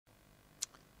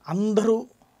అందరూ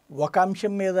ఒక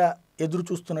అంశం మీద ఎదురు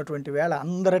చూస్తున్నటువంటి వేళ,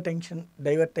 అందరి టెన్షన్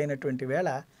డైవర్ట్ అయినటువంటి వేళ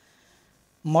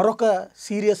మరొక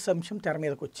సీరియస్ అంశం తెర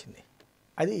మీదకి వచ్చింది.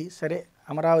 అది సరే,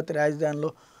 అమరావతి రాజధానిలో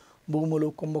భూములు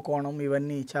కుంభకోణం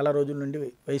ఇవన్నీ చాలా రోజుల నుండి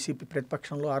వైసీపీ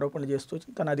ప్రతిపక్షంలో ఆరోపణలు చేస్తూ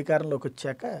తన అధికారంలోకి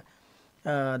వచ్చాక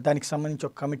దానికి సంబంధించి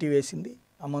ఒక కమిటీ వేసింది.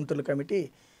 ఆ మంత్రుల కమిటీ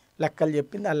లెక్కలు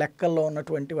చెప్పింది. ఆ లెక్కల్లో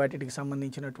ఉన్నటువంటి వాటికి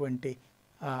సంబంధించినటువంటి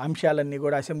అంశాలన్నీ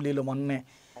కూడా అసెంబ్లీలో మొన్నే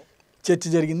చర్చ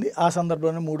జరిగింది. ఆ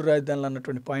సందర్భంలో 3 రాజధానులు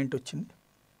అన్నటువంటి పాయింట్ వచ్చింది.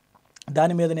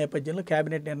 దాని మీద నేపథ్యంలో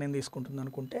కేబినెట్ నిర్ణయం తీసుకుంటుంది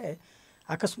అనుకుంటే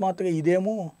అకస్మాత్తుగా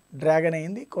ఇదేమో డ్రాగన్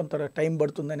అయింది, కొంత టైం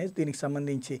పడుతుంది అనేది దీనికి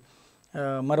సంబంధించి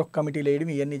మరొక కమిటీలు వేయడం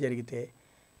ఇవన్నీ జరిగితే,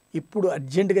 ఇప్పుడు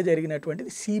అర్జెంటుగా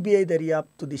జరిగినటువంటిది సిబిఐ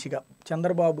దర్యాప్తు దిశగా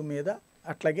చంద్రబాబు మీద,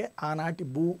 అట్లాగే ఆనాటి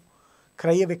భూ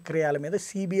క్రయ విక్రయాల మీద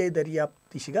సిబిఐ దర్యాప్తు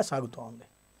దిశగా సాగుతూ ఉంది.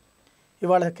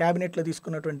 ఇవాళ క్యాబినెట్లో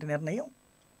తీసుకున్నటువంటి నిర్ణయం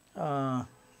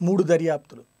 3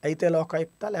 దర్యాప్తులు, అయితే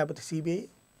లోకాయుక్త లేకపోతే సిబిఐ,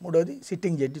 మూడోది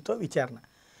సిట్టింగ్ జడ్జితో విచారణ.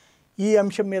 ఈ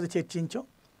అంశం మీద చర్చించాం,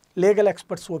 లీగల్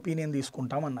ఎక్స్పర్ట్స్ ఒపీనియన్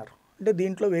తీసుకుంటామన్నారు. అంటే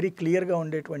దీంట్లో వెరీ క్లియర్గా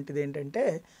ఉండేటువంటిది ఏంటంటే,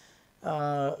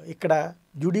 ఇక్కడ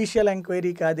జ్యుడిషియల్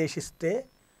ఎంక్వైరీకి ఆదేశిస్తే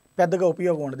పెద్దగా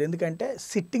ఉపయోగం ఉండదు. ఎందుకంటే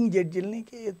సిట్టింగ్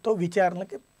జడ్జిలతో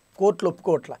విచారణకి కోర్టులు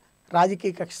ఒప్పుకోవట్ల,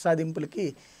 రాజకీయ కక్ష సాధింపులకి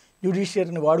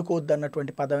జ్యుడిషియరీని వాడుకోవద్దు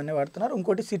అన్నటువంటి పదవిని వాడుతున్నారు.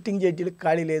 ఇంకోటి సిట్టింగ్ జడ్జిలకు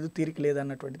ఖాళీ లేదు, తీరిక లేదు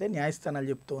అన్నటువంటిదే న్యాయస్థానాలు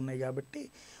చెప్తూ ఉన్నాయి. కాబట్టి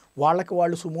వాళ్ళకి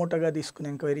వాళ్ళు సుమోటోగా తీసుకుని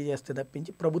ఎంక్వైరీ చేస్తే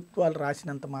తప్పించి ప్రభుత్వాలు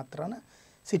రాసినంత మాత్రాన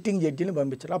సిట్టింగ్ జడ్జిని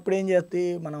పంపించారు. అప్పుడు ఏం చేస్తే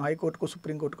మనం హైకోర్టుకు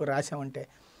సుప్రీంకోర్టుకు రాసామంటే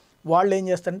వాళ్ళు ఏం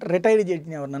చేస్తారంటే రిటైర్డ్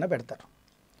జడ్జిని ఎవరినైనా పెడతారు.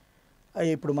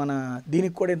 ఇప్పుడు మన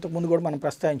దీనికి కూడా ఇంతకుముందు కూడా మనం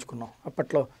ప్రస్తావించుకున్నాం.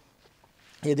 అప్పట్లో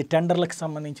ఇది టెండర్లకు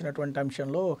సంబంధించినటువంటి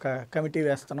అంశంలో ఒక కమిటీ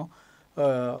వేస్తున్నాం,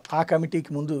 ఆ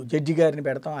కమిటీకి ముందు జడ్జి గారిని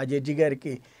పెడతాం, ఆ జడ్జి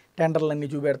గారికి టెండర్లన్నీ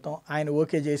చూపెడతాం, ఆయన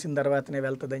ఓకే చేసిన తర్వాతనే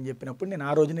వెళ్తుందని చెప్పినప్పుడు నేను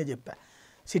ఆ రోజునే చెప్పాను,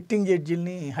 సిట్టింగ్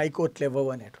జడ్జిల్ని హైకోర్టులు ఇవ్వవు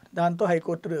అనేటువంటి. దాంతో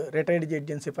హైకోర్టు రిటైర్డ్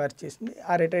జడ్జిని సిఫార్సు చేసింది.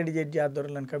 ఆ రిటైర్డ్ జడ్జి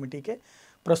ఆధ్వర్యంలోని కమిటీకే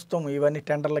ప్రస్తుతం ఇవన్నీ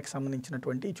టెండర్లకు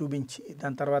సంబంధించినటువంటి చూపించి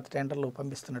దాని తర్వాత టెండర్లు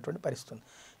పంపిస్తున్నటువంటి పరిస్థితి.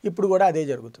 ఇప్పుడు కూడా అదే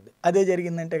జరుగుతుంది. అదే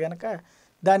జరిగిందంటే కనుక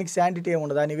దానికి శాంటిటీ ఏమి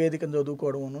ఉండదు, ఆ నివేదికను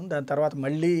చదువుకోవడం, దాని తర్వాత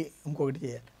మళ్ళీ ఇంకొకటి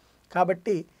చేయాలి.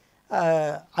 కాబట్టి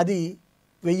అది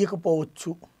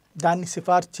వెయ్యకపోవచ్చు, దాన్ని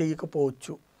సిఫార్సు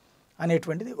చేయకపోవచ్చు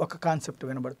అనేటువంటిది ఒక కాన్సెప్ట్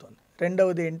వినబడుతుంది.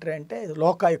 రెండవది ఏంటంటే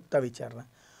లోకాయుక్త విచారణ.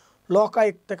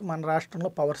 లోకాయుక్తకి మన రాష్ట్రంలో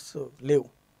పవర్స్ లేవు.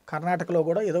 కర్ణాటకలో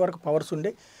కూడా ఇదివరకు పవర్స్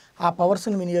ఉండే, ఆ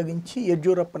పవర్స్ని వినియోగించి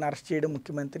యడ్యూరప్పని అరెస్ట్ చేయడం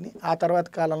ముఖ్యమంత్రిని. ఆ తర్వాత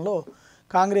కాలంలో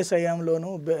కాంగ్రెస్ హయాంలోనూ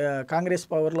కాంగ్రెస్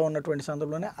పవర్లో ఉన్నటువంటి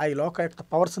సందర్భంలోనే ఆ లోకాయుక్త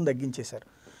పవర్స్ని తగ్గించేశారు.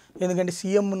 ఎందుకంటే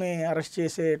సీఎంని అరెస్ట్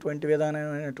చేసేటువంటి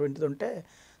విధానమైనటువంటిది ఉంటే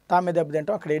తామే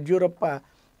దెబ్బతింటాం. అక్కడ యడ్యూరప్ప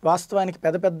వాస్తవానికి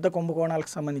పెద్ద పెద్ద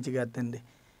కుంభకోణాలకు సంబంధించి కాదండి,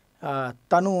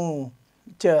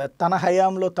 తన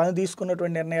హయాంలో తను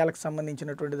తీసుకున్నటువంటి నిర్ణయాలకు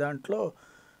సంబంధించినటువంటి దాంట్లో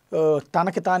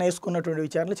తనకి తాను వేసుకున్నటువంటి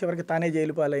విచారణలు చివరికి తానే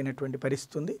జైలు పాలైనటువంటి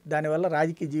పరిస్థితి ఉంది. దానివల్ల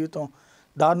రాజకీయ జీవితం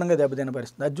దారుణంగా దెబ్బతిన్న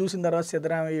పరిస్థితి. అది చూసిన తర్వాత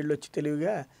సిద్ధరామయ్యళ్ళు వచ్చి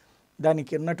తెలివిగా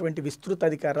దానికి ఉన్నటువంటి విస్తృత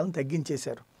అధికారాలను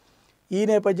తగ్గించేశారు. ఈ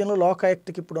నేపథ్యంలో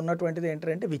లోకాయుక్తకి ఇప్పుడు ఉన్నటువంటిది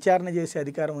ఏంటంటే విచారణ చేసే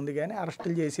అధికారం ఉంది, కానీ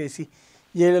అరెస్టులు చేసేసి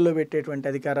జైలులో పెట్టేటువంటి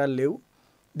అధికారాలు లేవు.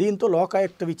 దీంతో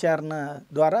లోకాయుక్త విచారణ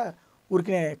ద్వారా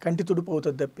ఊరికినే కంటి తుడుపు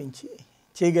అవుతుంది తప్పించి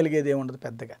చేయగలిగేది ఏముండదు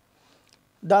పెద్దగా.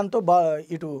 దాంతో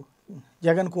ఇటు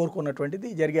జగన్ కోరుకున్నటువంటిది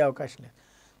జరిగే అవకాశం లేదు.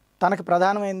 తనకు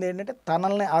ప్రధానమైనది ఏంటంటే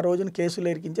తనల్ని ఆ రోజున కేసులు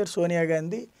ఎరికించారు సోనియా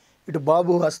గాంధీ, ఇటు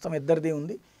బాబు హస్తం ఇద్దరిది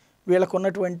ఉంది, వీళ్ళకు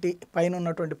ఉన్నటువంటి పైన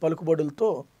ఉన్నటువంటి పలుకుబడులతో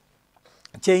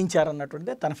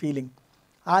చేయించారన్నటువంటిదే తన ఫీలింగ్.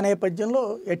 ఆ నేపథ్యంలో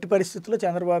ఎట్టి పరిస్థితుల్లో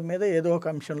చంద్రబాబు మీద ఏదో ఒక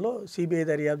అంశంలో సిబిఐ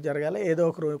దర్యాప్తు జరగాలి, ఏదో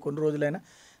ఒక కొన్ని రోజులైనా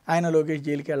ఆయన లోకేష్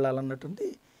జైలుకి వెళ్ళాలన్నటువంటి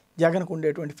జగన్కు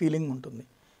ఉండేటువంటి ఫీలింగ్ ఉంటుంది.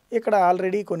 ఇక్కడ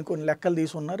ఆల్రెడీ కొన్ని లెక్కలు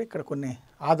తీసుకున్నారు, ఇక్కడ కొన్ని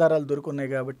ఆధారాలు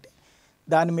దొరుకున్నాయి కాబట్టి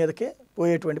దాని మీదకే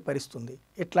పోయేటువంటి పరిస్థితి ఉంది.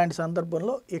 ఇట్లాంటి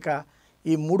సందర్భంలో ఇక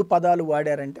ఈ 3 పదాలు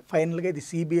వాడారంటే ఫైనల్గా ఇది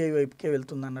సిబిఐ వైపుకే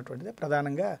వెళ్తుంది అన్నటువంటిది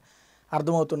ప్రధానంగా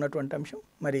అర్థమవుతున్నటువంటి అంశం.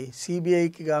 మరి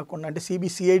సిబిఐకి కాకుండా అంటే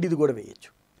సిబిసిఐడిది కూడా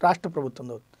వేయచ్చు, రాష్ట్ర ప్రభుత్వం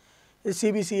అవుతుంది.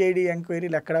 సిబిసిఐడి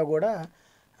ఎంక్వైరీలు ఎక్కడా కూడా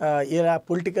ఇలా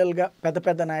పొలిటికల్గా పెద్ద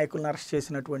పెద్ద నాయకులను అరెస్ట్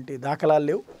చేసినటువంటి దాఖలాలు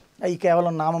లేవు. అవి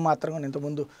కేవలం నామమాత్రంగా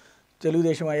ఇంతకుముందు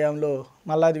తెలుగుదేశం హయాంలో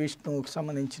మల్లాది విష్ణువుకి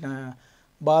సంబంధించిన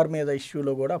బార్ మీద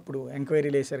ఇష్యూలో కూడా అప్పుడు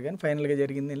ఎంక్వైరీలు వేశారు, కానీ ఫైనల్గా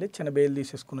జరిగింది లేదు, చిన్న బెయిల్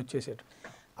తీసేసుకుని వచ్చేసాడు.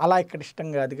 అలా ఇక్కడ ఇష్టం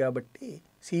కాదు కాబట్టి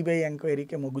సిబిఐ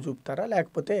ఎంక్వైరీకే మొగ్గు చూపుతారా,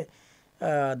 లేకపోతే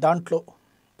దాంట్లో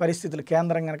పరిస్థితులు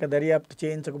కేంద్రం కనుక దర్యాప్తు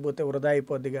చేయించకపోతే వృధా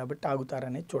అయిపోద్ది కాబట్టి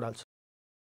ఆగుతారనేది చూడాల్సి.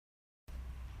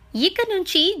 ఇక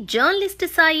నుంచి జర్నలిస్ట్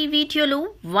సాయి వీడియోలు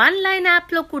OneLine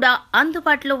యాప్లో కూడా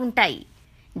అందుబాటులో ఉంటాయి.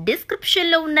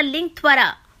 డిస్క్రిప్షన్లో ఉన్న లింక్ ద్వారా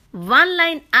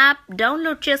OneLine యాప్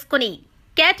డౌన్లోడ్ చేసుకుని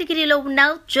కేటగిరీలో ఉన్న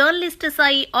జర్నలిస్ట్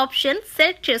సాయి ఆప్షన్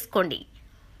సెలెక్ట్ చేసుకోండి.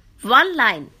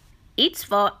 OneLine, it's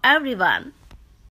for everyone.